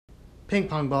ping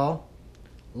pong ball,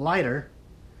 lighter,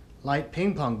 light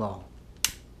ping pong ball.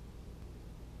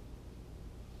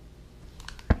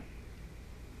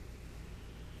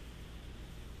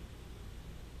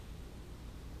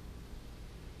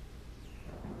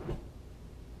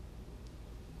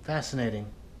 Fascinating.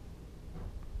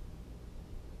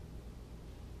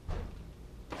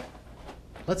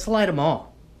 Let's light them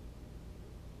all.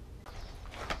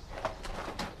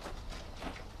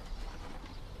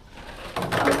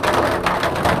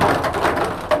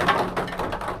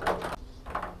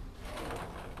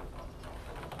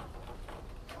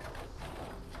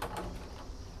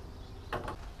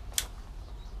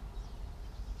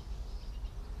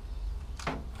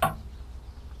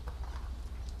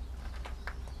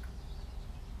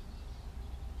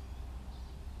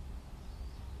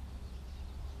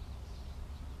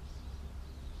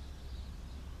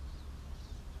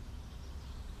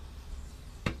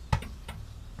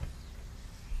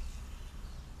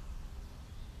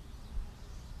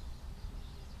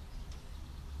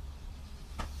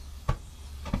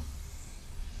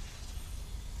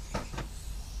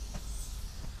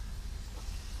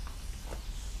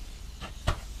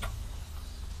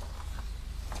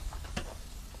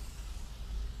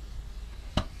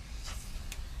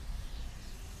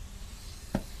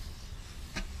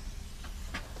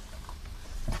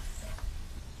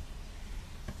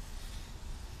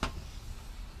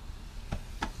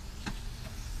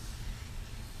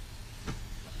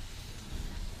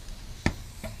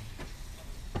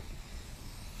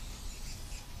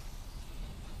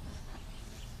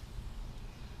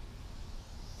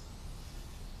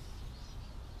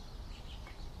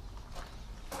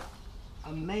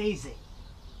 Amazing,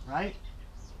 right?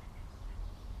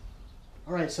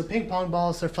 Alright, so ping pong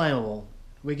balls are flammable.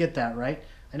 We get that, right?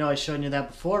 I know I showed you that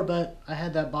before, but I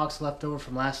had that box left over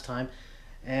from last time,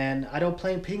 and I don't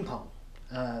play ping pong.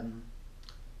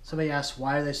 Somebody asked,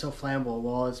 why are they so flammable?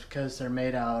 Well, it's because they're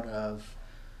made out of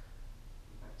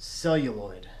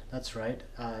celluloid. That's right.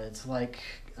 It's like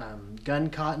gun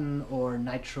cotton or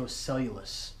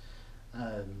nitrocellulose.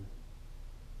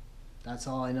 That's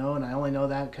all I know, and I only know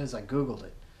that because I Googled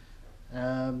it.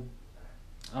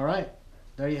 All right,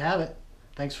 there you have it.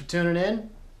 Thanks for tuning in.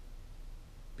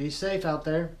 Be safe out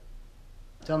there.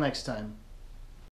 Till next time.